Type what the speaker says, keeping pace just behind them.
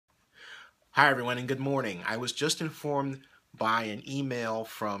Hi, everyone, and good morning. I was just informed by an email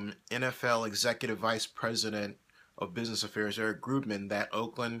from NFL Executive Vice President of Business Affairs, Eric Grubman, that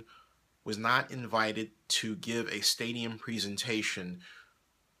Oakland was not invited to give a stadium presentation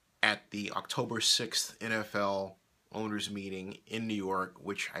at the October 6th NFL owners meeting in New York,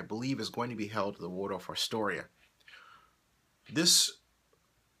 which I believe is going to be held at the Waldorf Astoria. This,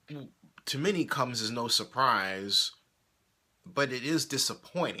 to many, comes as no surprise, but it is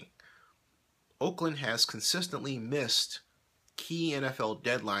disappointing. Oakland has consistently missed key NFL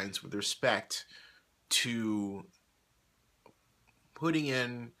deadlines with respect to putting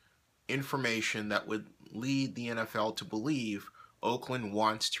in information that would lead the NFL to believe Oakland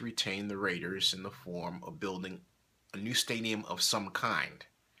wants to retain the Raiders in the form of building a new stadium of some kind.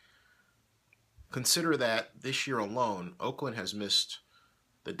 Consider that this year alone, Oakland has missed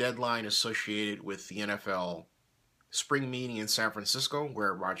the deadline associated with the NFL spring meeting in San Francisco,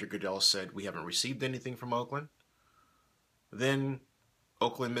 where Roger Goodell said we haven't received anything from Oakland. Then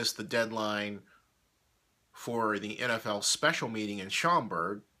Oakland missed the deadline for the NFL special meeting in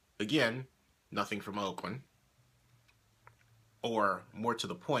Schaumberg. Again, nothing from Oakland. Or, more to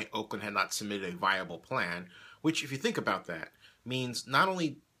the point, Oakland had not submitted a viable plan, which, if you think about that, means not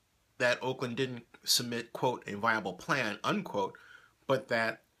only that Oakland didn't submit, quote, a viable plan, unquote, but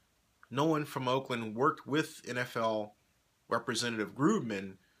that no one from Oakland worked with NFL Representative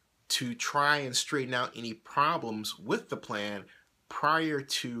Grubman to try and straighten out any problems with the plan prior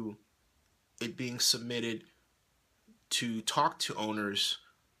to it being submitted to talk to owners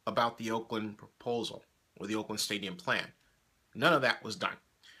about the Oakland proposal or the Oakland Stadium plan. None of that was done.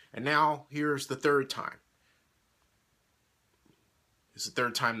 And now here's the third time. Is the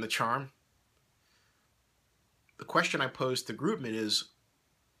third time the charm? The question I posed to Grubman is,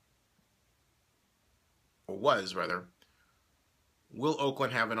 or was rather, will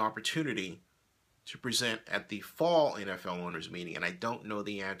Oakland have an opportunity to present at the fall NFL owners meeting? And I don't know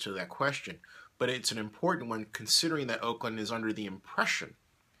the answer to that question, but it's an important one considering that Oakland is under the impression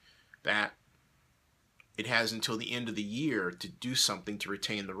that it has until the end of the year to do something to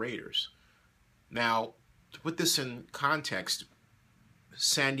retain the Raiders. Now, to put this in context,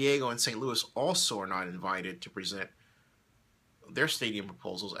 San Diego and St. Louis also are not invited to present their stadium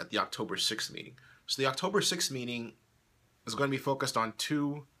proposals at the October 6th meeting. So the October 6th meeting is going to be focused on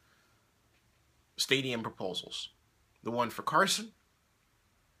two stadium proposals. The one for Carson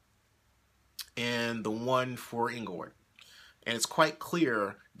and the one for Inglewood. And it's quite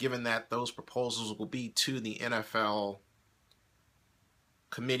clear, given that those proposals will be to the NFL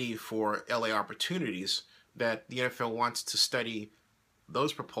Committee for LA Opportunities, that the NFL wants to study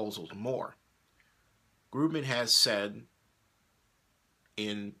those proposals more. Grubman has said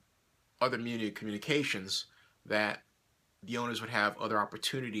in other media communications that the owners would have other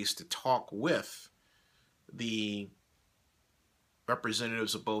opportunities to talk with the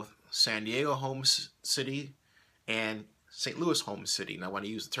representatives of both San Diego home city and St. Louis home city. Now, when I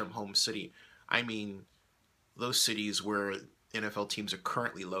use the term home city, I mean those cities where NFL teams are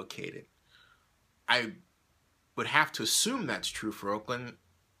currently located. I would have to assume that's true for Oakland.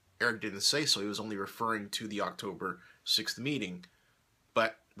 Eric didn't say so. He was only referring to the October 6th meeting.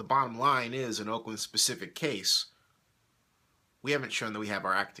 But the bottom line is, in Oakland's specific case, we haven't shown that we have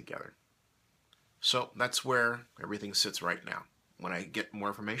our act together. So that's where everything sits right now. When I get more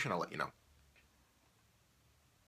information, I'll let you know.